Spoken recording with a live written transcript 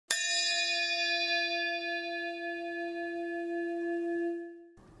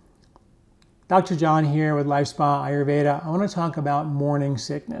Dr. John here with LifeSpa Ayurveda. I want to talk about morning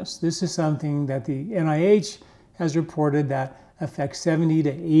sickness. This is something that the NIH has reported that affects 70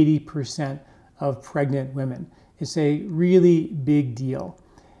 to 80% of pregnant women. It's a really big deal.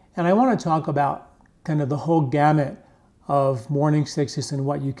 And I want to talk about kind of the whole gamut of morning sickness and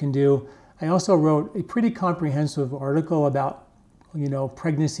what you can do. I also wrote a pretty comprehensive article about,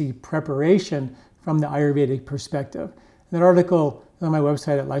 pregnancy preparation from the Ayurvedic perspective. And that article is on my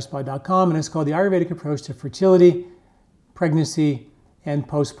website at lifespa.com, and it's called The Ayurvedic Approach to Fertility, Pregnancy, and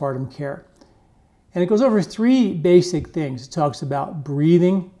Postpartum Care. And it goes over three basic things. It talks about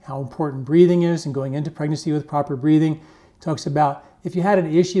breathing, how important breathing is, and going into pregnancy with proper breathing. It talks about if you had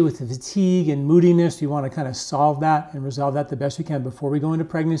an issue with fatigue and moodiness, you want to kind of solve that and resolve that the best we can before we go into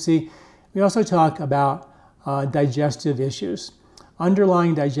pregnancy. We also talk about digestive issues.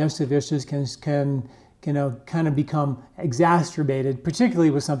 Underlying digestive issues can kind of become exacerbated,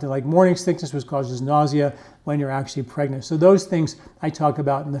 particularly with something like morning sickness, which causes nausea when you're actually pregnant. So those things I talk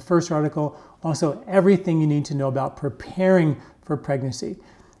about in the first article. Also, everything you need to know about preparing for pregnancy.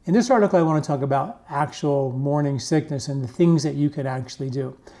 In this article, I want to talk about actual morning sickness and the things that you can actually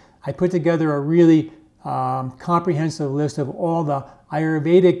do. I put together a really comprehensive list of all the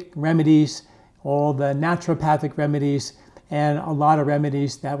Ayurvedic remedies, all the naturopathic remedies, and a lot of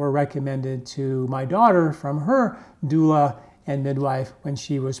remedies that were recommended to my daughter from her doula and midwife when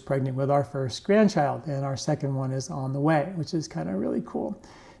she was pregnant with our first grandchild. And our second one is on the way, which is kind of really cool.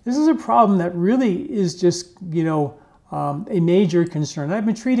 This is a problem that really is just, a major concern. I've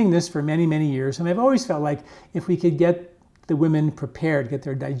been treating this for many, many years, and I've always felt like if we could get the women prepared, get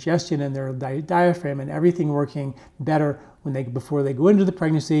their digestion and their diaphragm and everything working better before they go into the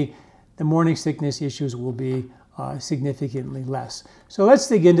pregnancy, the morning sickness issues will be significantly less. So let's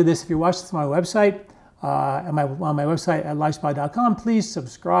dig into this. If you're watching this on my website, on my website at lifespa.com, please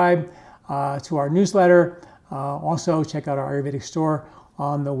subscribe to our newsletter. Also, check out our Ayurvedic store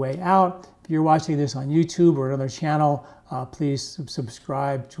on the way out. If you're watching this on YouTube or another channel, please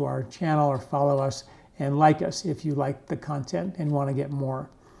subscribe to our channel or follow us and like us if you like the content and want to get more.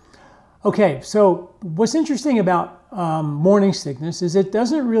 Okay, so what's interesting about morning sickness is it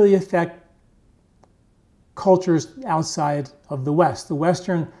doesn't really affect cultures outside of the West. The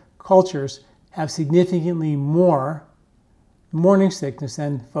Western cultures have significantly more morning sickness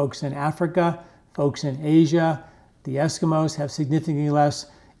than folks in Africa, folks in Asia. The Eskimos have significantly less.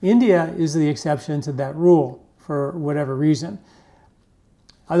 India is the exception to that rule for whatever reason.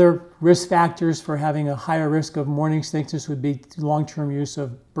 Other risk factors for having a higher risk of morning sickness would be long-term use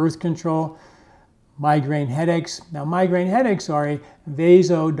of birth control, migraine headaches. Now, migraine headaches are a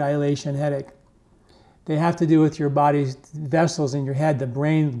vasodilation headache. They have to do with your body's vessels in your head, the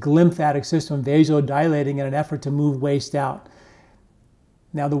brain lymphatic system vasodilating in an effort to move waste out.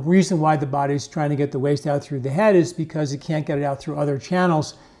 Now, the reason why the body is trying to get the waste out through the head is because it can't get it out through other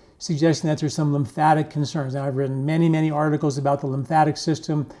channels, suggesting that there's some lymphatic concerns. Now, I've written many, many articles about the lymphatic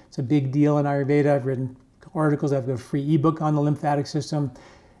system. It's a big deal in Ayurveda. I've written articles. I've got a free ebook on the lymphatic system.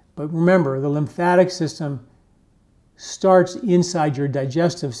 But remember, the lymphatic system starts inside your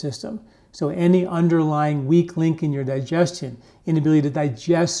digestive system. So any underlying weak link in your digestion, inability to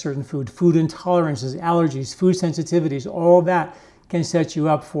digest certain food intolerances, allergies, food sensitivities, all that can set you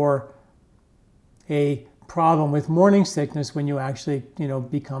up for a problem with morning sickness when you actually,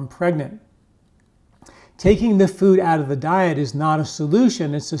 become pregnant. Taking the food out of the diet is not a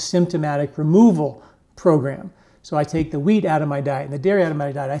solution. It's a symptomatic removal program. So I take the wheat out of my diet and the dairy out of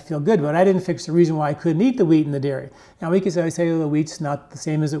my diet. I feel good, but I didn't fix the reason why I couldn't eat the wheat and the dairy. Now we could say the wheat's not the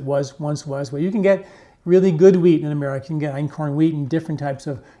same as it once was. Well, you can get really good wheat in America. You can get einkorn wheat and different types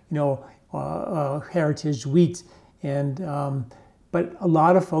of, heritage wheat. But a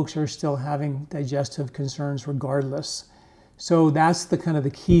lot of folks are still having digestive concerns regardless. So that's the kind of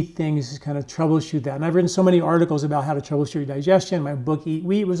the key thing is to kind of troubleshoot that. And I've written so many articles about how to troubleshoot your digestion. My book, Eat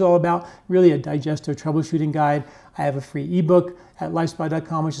Wheat, was all about really a digestive troubleshooting guide. I have a free ebook at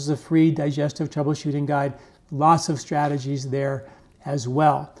lifespa.com, which is a free digestive troubleshooting guide. Lots of strategies there as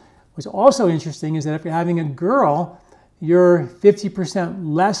well. What's also interesting is that if you're having a girl, you're 50%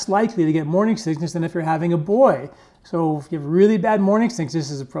 less likely to get morning sickness than if you're having a boy. So if you have really bad morning sickness, this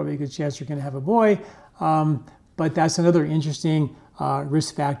is probably a good chance you're going to have a boy. But that's another interesting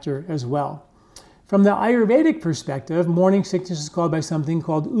risk factor as well. From the Ayurvedic perspective, morning sickness is called by something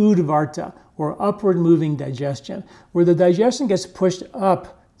called udvarta, or upward moving digestion, where the digestion gets pushed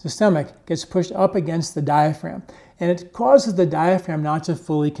up, the stomach gets pushed up against the diaphragm. And it causes the diaphragm not to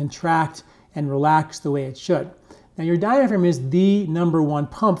fully contract and relax the way it should. Now, your diaphragm is the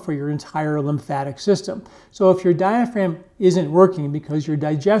 #1 pump for your entire lymphatic system. So if your diaphragm isn't working because your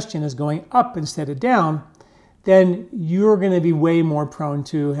digestion is going up instead of down, then you're going to be way more prone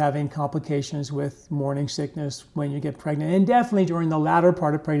to having complications with morning sickness when you get pregnant. And definitely during the latter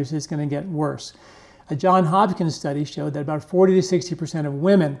part of pregnancy, it's going to get worse. A Johns Hopkins study showed that about 40 to 60% of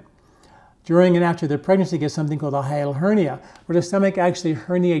women during and after their pregnancy get something called a hiatal hernia, where the stomach actually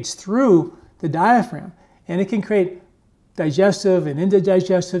herniates through the diaphragm. And it can create digestive and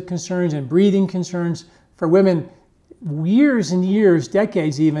indigestive concerns and breathing concerns for women years and years,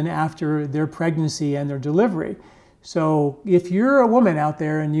 decades even, after their pregnancy and their delivery. So if you're a woman out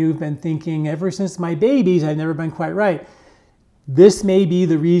there and you've been thinking, ever since my babies, I've never been quite right, this may be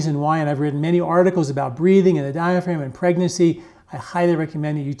the reason why, and I've written many articles about breathing and the diaphragm and pregnancy. I highly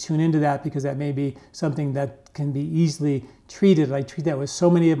recommend that you tune into that, because that may be something that can be easily treated. I treat that with so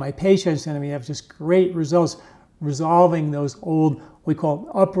many of my patients, and we have just great results resolving those old, we call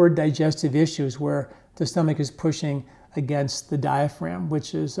upward digestive issues, where the stomach is pushing against the diaphragm,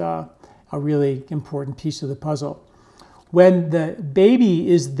 which is a really important piece of the puzzle. When the baby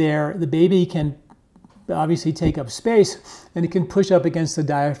is there, the baby can obviously take up space, and it can push up against the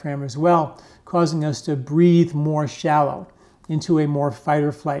diaphragm as well, causing us to breathe more shallow into a more fight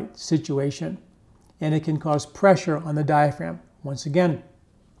or flight situation. And it can cause pressure on the diaphragm. Once again,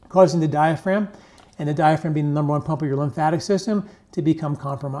 causing the diaphragm, and the diaphragm being the #1 pump of your lymphatic system, to become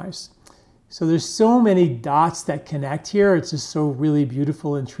compromised. So there's so many dots that connect here. It's just so really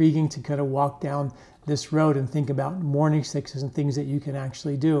beautiful, intriguing to kind of walk down this road and think about morning sickness and things that you can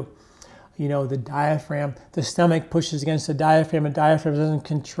actually do. You know, the diaphragm, the stomach pushes against the diaphragm doesn't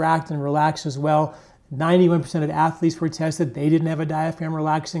contract and relax as well. 91% of athletes were tested. They didn't have a diaphragm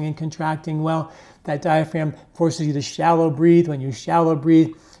relaxing and contracting well. That diaphragm forces you to shallow breathe. When you shallow breathe,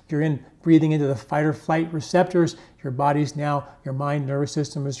 you're breathing into the fight or flight receptors. Your body's now, your mind, nervous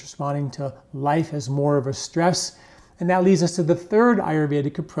system is responding to life as more of a stress. And that leads us to the third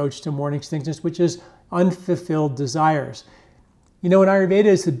Ayurvedic approach to morning sickness, which is unfulfilled desires. You know, in Ayurveda,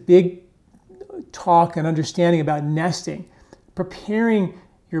 it's a big talk and understanding about nesting, preparing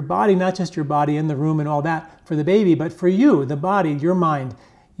your body, not just your body in the room and all that for the baby, but for you, the body, your mind,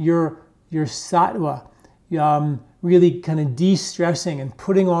 your sattva, really kind of de-stressing and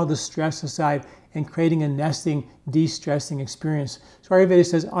putting all the stress aside and creating a nesting, de-stressing experience. So Ayurveda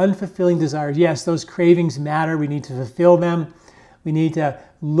says unfulfilling desires. Yes, those cravings matter. We need to fulfill them. We need to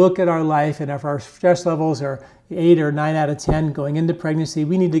look at our life, and if our stress levels are 8 or 9 out of 10 going into pregnancy,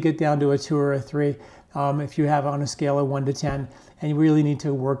 we need to get down to a 2 or a 3 if you have on a scale of 1 to 10. And you really need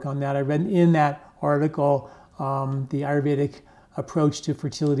to work on that. I read in that article the Ayurvedic approach to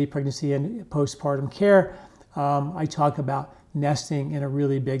fertility, pregnancy, and postpartum care. I talk about nesting in a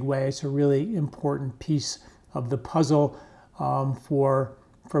really big way. It's a really important piece of the puzzle for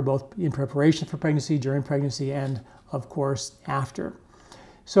both in preparation for pregnancy, during pregnancy, and of course after.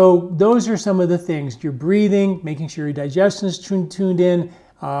 So those are some of the things. Your breathing, making sure your digestion is tuned in,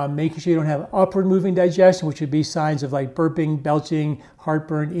 making sure you don't have upward moving digestion, which would be signs of like burping, belching,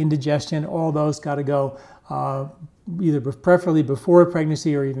 heartburn, indigestion. All those got to go either preferably before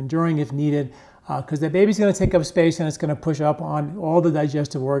pregnancy or even during if needed, because the baby's going to take up space and it's going to push up on all the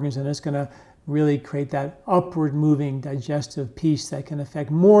digestive organs, and it's going to really create that upward moving digestive piece that can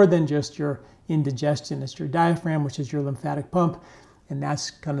affect more than just your indigestion. It's your diaphragm, which is your lymphatic pump, and that's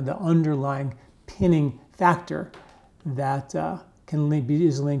kind of the underlying pinning factor that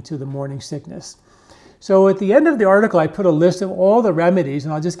is linked to the morning sickness. So at the end of the article, I put a list of all the remedies,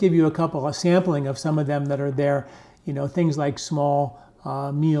 and I'll just give you a couple of sampling of some of them that are there. You know, things like small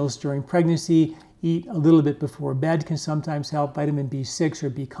meals during pregnancy, eat a little bit before bed can sometimes help. Vitamin B6 or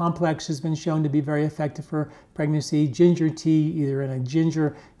B complex has been shown to be very effective for pregnancy. Ginger tea, either in a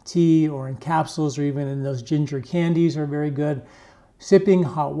ginger tea or in capsules or even in those ginger candies, are very good. Sipping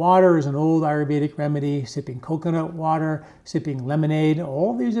hot water is an old Ayurvedic remedy. Sipping coconut water, sipping lemonade,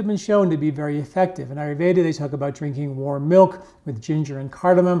 all these have been shown to be very effective. In Ayurveda, they talk about drinking warm milk with ginger and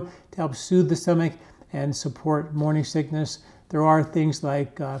cardamom to help soothe the stomach and support morning sickness. There are things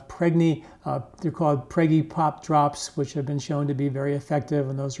like they're called Preggy Pop Drops, which have been shown to be very effective,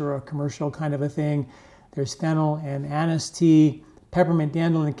 and those are a commercial kind of a thing. There's fennel and anise tea, peppermint,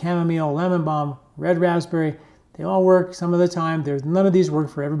 dandelion, chamomile, lemon balm, red raspberry. They all work some of the time. None of these work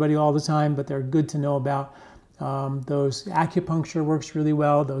for everybody all the time, but they're good to know about. Those acupuncture works really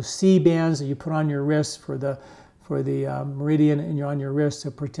well. Those C bands that you put on your wrists for the meridian on your wrist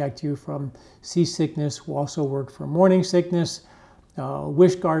to protect you from seasickness will also work for morning sickness.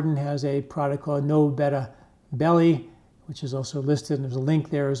 Wish Garden has a product called No Beta Belly, which is also listed, and there's a link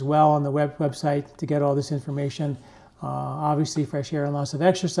there as well on the website to get all this information. obviously fresh air and lots of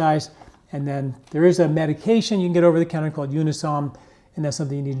exercise. And then there is a medication you can get over the counter called Unisom, and that's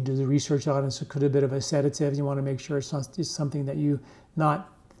something you need to do the research on. It's a bit of a sedative. You want to make sure it's something that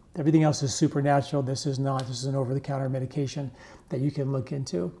everything else is supernatural. This is not. This is an over-the-counter medication that you can look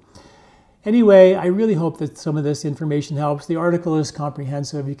into. Anyway, I really hope that some of this information helps. The article is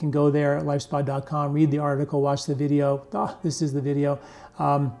comprehensive. You can go there at lifespa.com, read the article, watch the video. This is the video.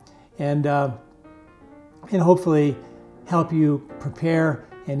 And hopefully help you prepare.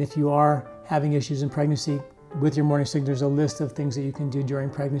 And if you are having issues in pregnancy with your morning sickness, there's a list of things that you can do during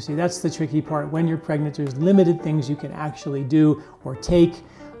pregnancy. That's the tricky part. When you're pregnant, there's limited things you can actually do or take.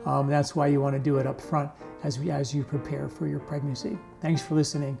 That's why you want to do it up front as you prepare for your pregnancy. Thanks for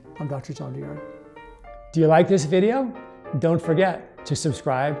listening. I'm Dr. John Douillard. Do you like this video? Don't forget to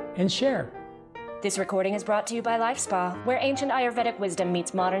subscribe and share. This recording is brought to you by LifeSpa, where ancient Ayurvedic wisdom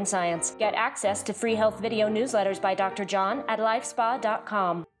meets modern science. Get access to free health video newsletters by Dr. John at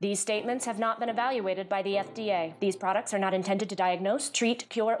lifespa.com. These statements have not been evaluated by the FDA. These products are not intended to diagnose, treat,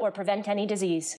 cure, or prevent any disease.